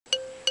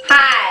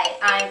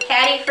I'm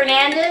Patty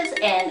Fernandez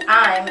and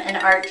I'm an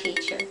art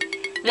teacher.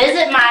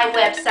 Visit my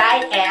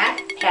website at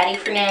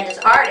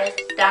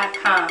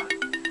pattyfernandezartist.com.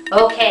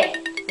 Okay,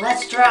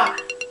 let's draw.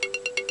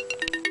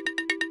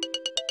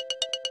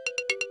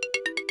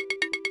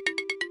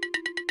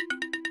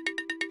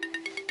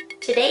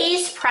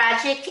 Today's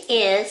project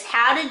is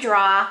how to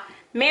draw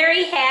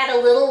Mary Had a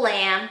Little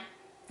Lamb,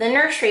 the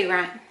nursery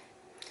rhyme.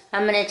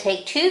 I'm going to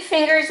take 2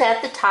 fingers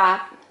at the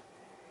top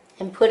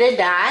and put a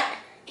dot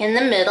in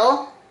the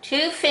middle.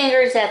 2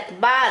 fingers at the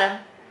bottom,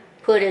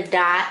 put a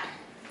dot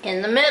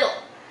in the middle.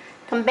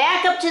 Come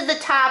back up to the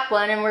top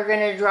one and we're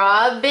going to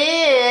draw a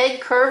big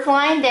curved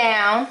line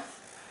down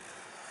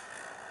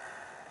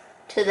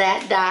to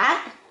that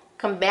dot.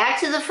 Come back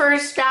to the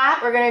first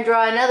dot. We're going to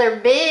draw another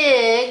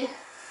big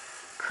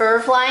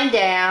curved line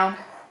down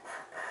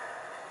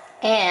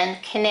and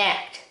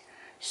connect.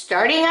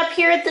 Starting up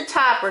here at the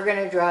top, we're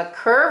going to draw a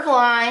curved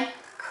line,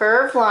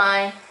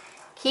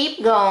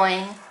 keep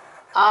going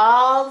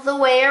all the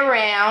way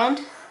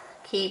around.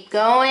 Keep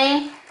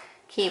going,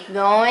 keep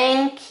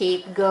going,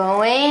 keep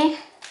going,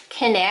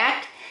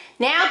 connect.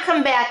 Now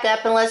come back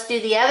up and let's do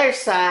the other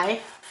side.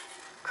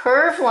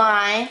 Curved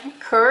line,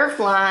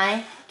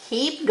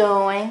 keep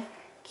going,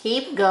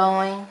 keep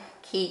going,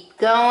 keep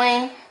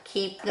going,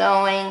 keep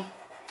going,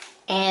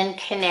 and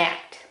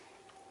connect.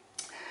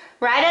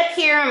 Right up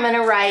here I'm going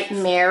to write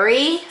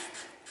Mary,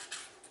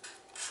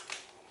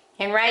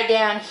 and right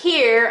down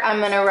here I'm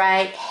going to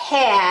write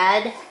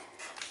had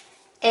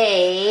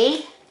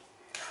a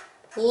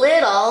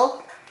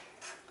little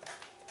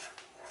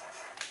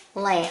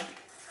lamb!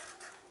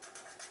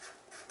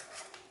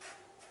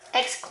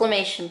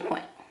 Exclamation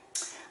point.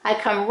 I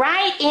come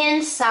right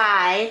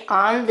inside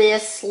on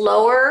this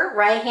lower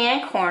right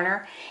hand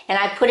corner and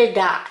I put a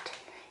dot.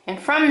 And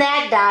from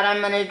that dot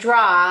I'm going to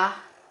draw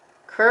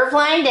curved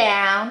line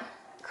down,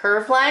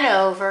 curved line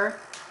over,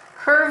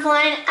 curved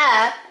line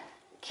up,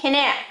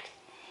 connect.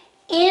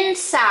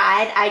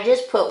 Inside I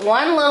just put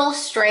one little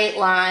straight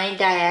line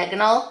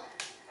diagonal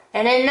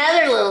and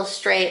another little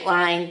straight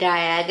line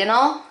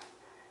diagonal,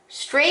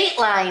 straight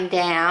line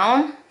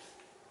down,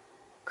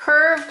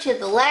 curve to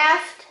the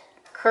left,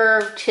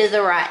 curve to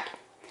the right.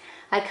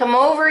 I come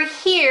over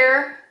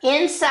here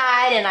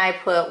inside and I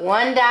put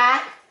 1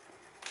 dot,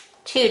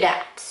 2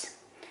 dots.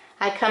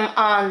 I come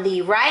on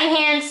the right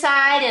hand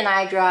side and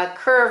I draw a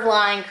curved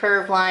line,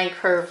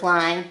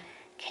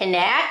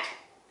 connect,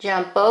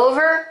 jump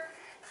over,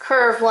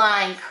 curved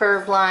line,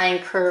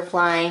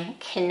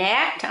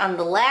 connect on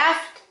the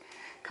left.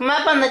 Come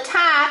up on the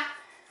top,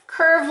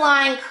 curved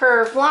line,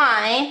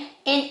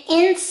 and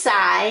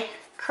inside,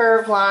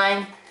 curved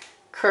line.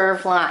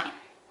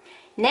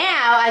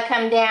 Now I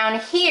come down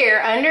here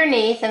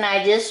underneath and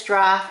I just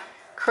draw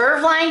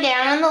curved line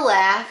down on the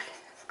left,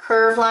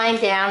 curved line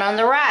down on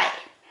the right.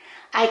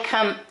 I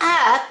come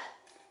up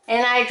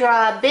and I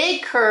draw a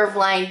big curved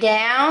line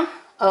down,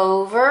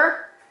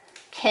 over,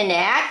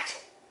 connect,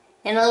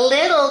 and a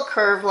little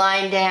curved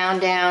line down,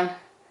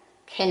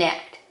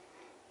 connect.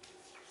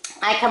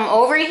 I come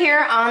over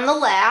here on the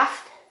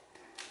left,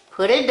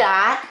 put a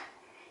dot,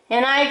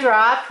 and I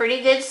draw a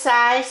pretty good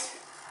size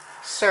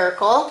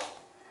circle.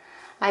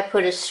 I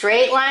put a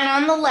straight line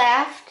on the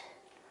left,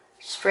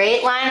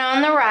 straight line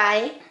on the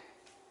right,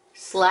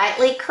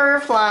 slightly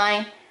curved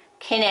line,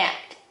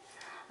 connect.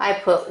 I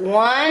put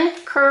 1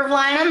 curved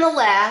line on the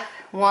left,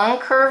 1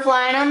 curved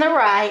line on the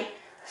right,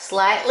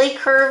 slightly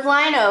curved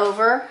line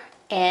over,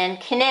 and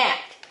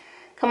connect.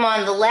 Come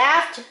on the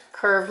left,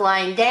 curved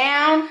line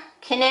down,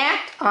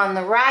 connect. On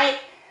the right,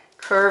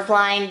 curved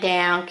line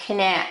down,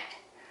 connect.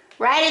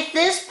 Right at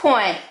this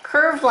point,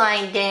 curved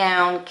line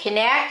down,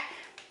 connect.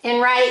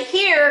 And right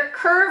here,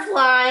 curved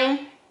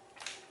line,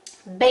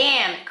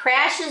 bam,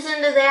 crashes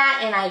into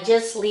that and I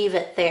just leave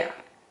it there.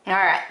 All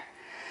right.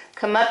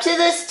 Come up to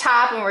this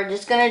top and we're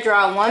just going to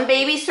draw 1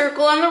 baby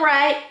circle on the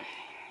right,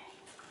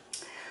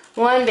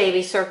 1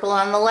 baby circle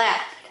on the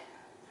left.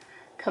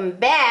 Come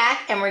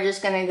back and we're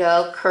just going to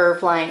go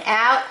curved line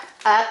out,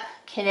 up,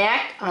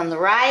 connect on the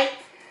right,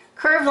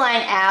 curved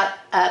line out,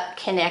 up,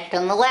 connect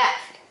on the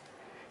left.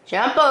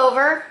 Jump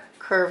over,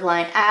 curved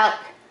line out,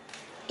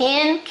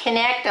 in,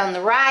 connect on the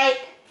right,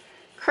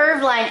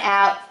 curved line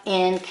out,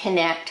 in,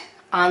 connect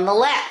on the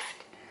left.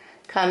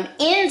 Come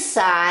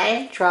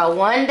inside, draw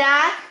 1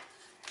 dot,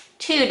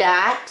 2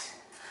 dots,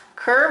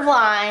 curved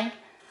line,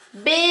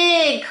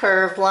 big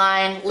curved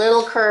line,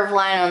 little curved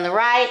line on the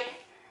right,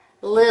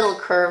 little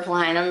curved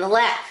line on the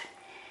left.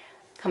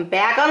 Come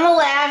back on the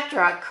left,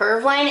 draw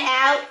curved line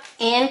out,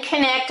 in,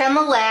 connect on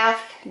the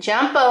left,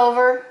 jump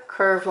over,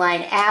 curved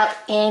line out,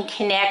 in,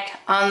 connect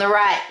on the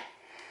right.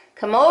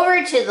 Come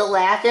over to the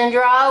left and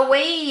draw a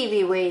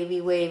wavy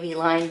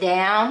line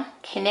down,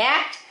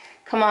 connect.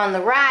 Come on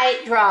the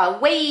right, draw a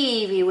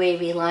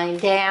wavy line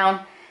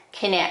down,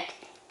 connect.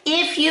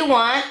 If you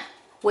want,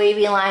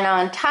 wavy line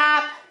on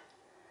top,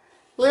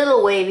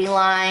 little wavy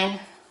line.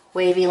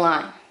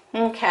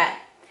 Okay.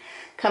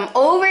 Come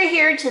over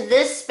here to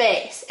this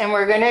space and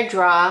we're going to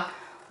draw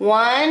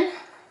 1,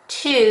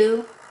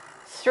 2,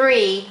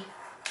 3,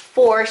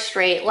 4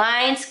 straight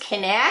lines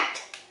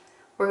connect.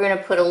 We're going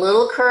to put a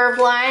little curved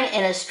line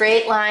and a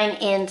straight line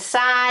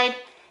inside,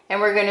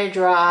 and we're going to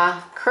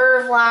draw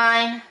curved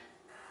line,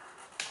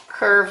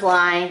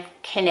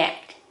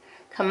 connect.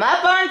 Come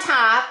up on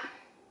top.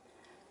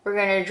 We're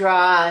going to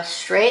draw a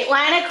straight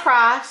line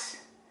across,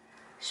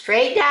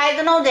 straight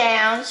diagonal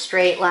down,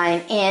 straight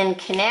line in,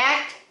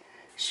 connect,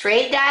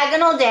 straight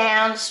diagonal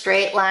down,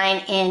 straight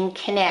line in,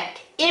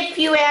 connect. If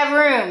you have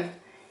room,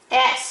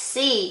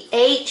 S-C-H-O-O-L,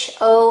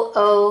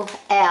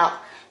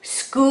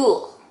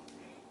 school.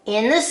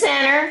 In the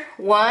center,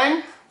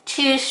 1,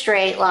 2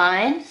 straight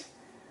lines,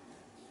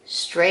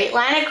 straight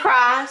line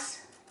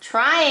across,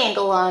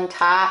 triangle on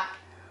top,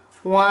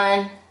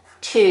 1,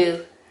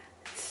 2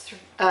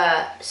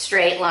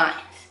 straight lines.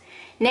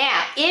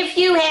 Now, if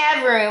you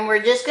have room,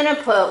 we're just going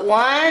to put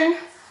 1,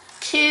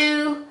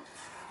 2,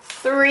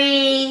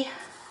 3,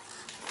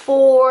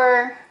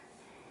 4,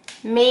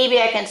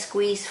 maybe I can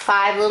squeeze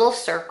 5 little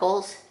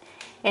circles.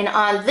 And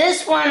on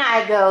this one,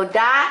 I go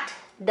dot,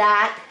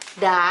 dot,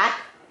 dot.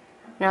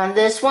 And on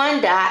this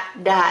one, dot,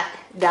 dot,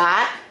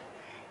 dot.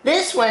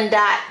 This one,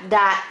 dot,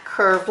 dot,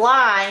 curved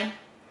line.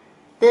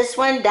 This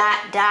one,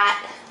 dot, dot,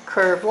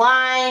 curved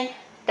line.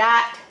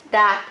 Dot,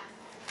 dot,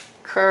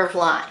 curved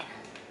line.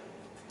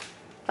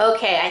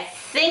 Okay, I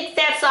think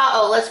that's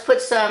all. Oh, let's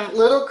put some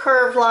little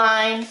curved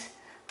lines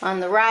on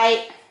the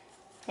right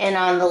and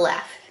on the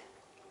left.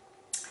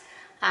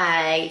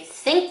 I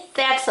think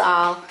that's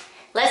all.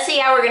 Let's see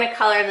how we're going to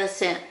color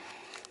this in.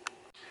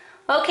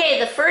 Okay,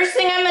 the first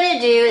thing I'm going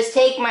to do is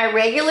take my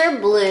regular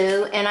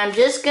blue and I'm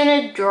just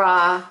going to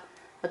draw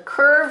a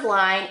curved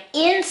line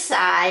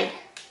inside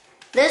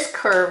this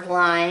curved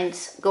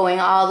line's going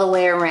all the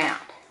way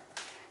around.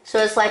 So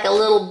it's like a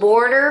little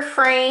border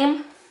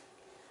frame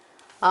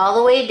all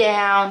the way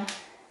down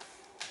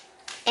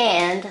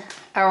and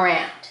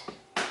around.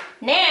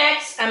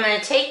 Next, I'm going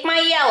to take my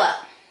yellow.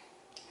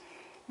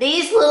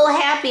 These little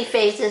happy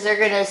faces are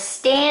going to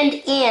stand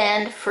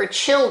in for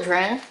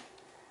children.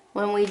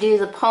 When we do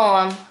the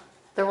poem,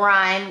 the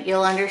rhyme,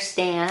 you'll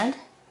understand.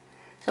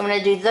 So I'm going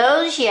to do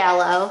those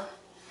yellow,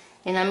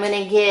 and I'm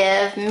going to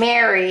give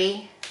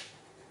Mary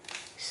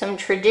some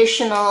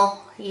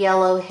traditional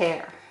yellow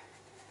hair.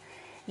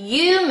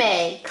 You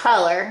may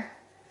color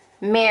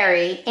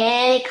Mary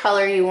any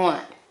color you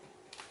want.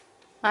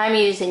 I'm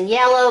using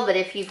yellow, but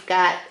if you've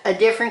got a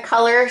different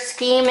color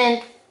scheme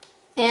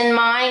in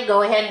mind,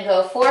 go ahead and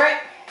go for it.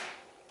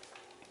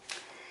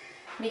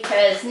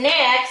 Because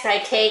next I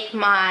take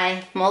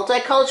my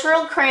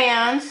multicultural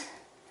crayons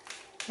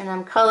and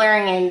I'm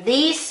coloring in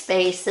these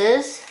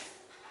spaces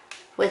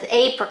with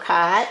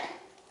apricot,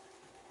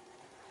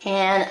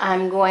 and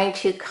I'm going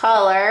to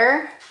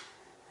color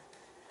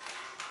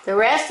the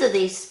rest of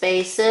these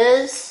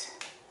spaces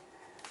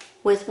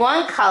with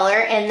one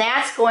color, and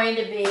that's going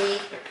to be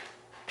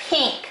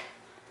pink.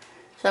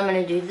 So I'm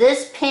going to do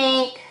this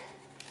pink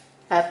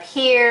up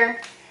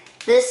here,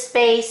 this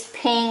space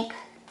pink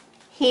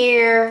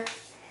here,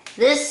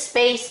 this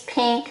space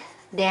pink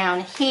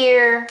down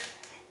here,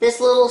 this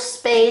little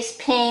space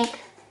pink,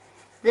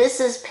 this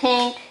is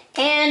pink,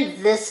 and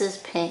this is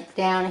pink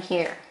down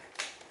here.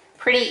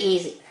 Pretty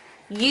easy.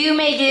 You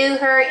may do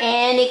her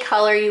any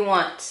color you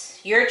want.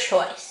 Your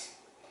choice.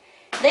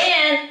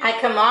 Then I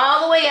come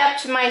all the way up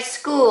to my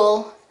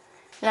school,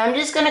 and I'm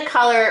just going to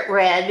color it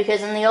red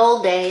because in the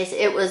old days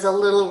it was a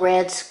little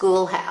red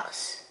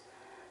schoolhouse.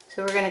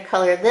 So we're going to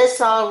color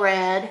this all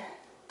red,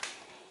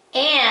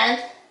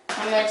 and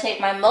I'm going to take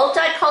my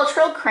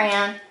multicultural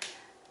crayon,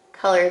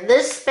 color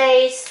this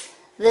space,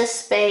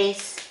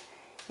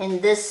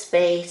 and this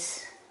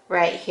space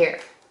right here.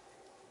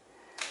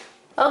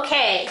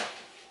 Okay,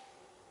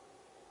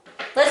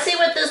 let's see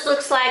what this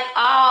looks like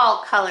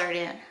all colored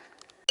in.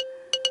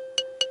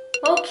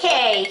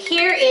 Okay,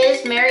 here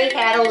is Mary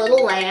Had a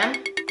Little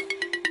Lamb.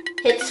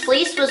 Its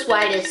fleece was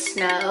white as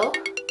snow.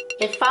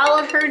 It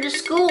followed her to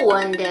school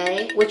one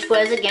day, which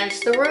was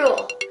against the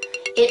rule.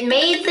 It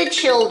made the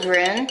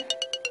children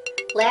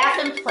laugh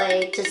and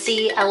play to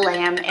see a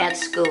lamb at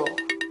school.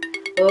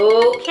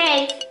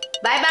 Okay,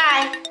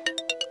 bye-bye.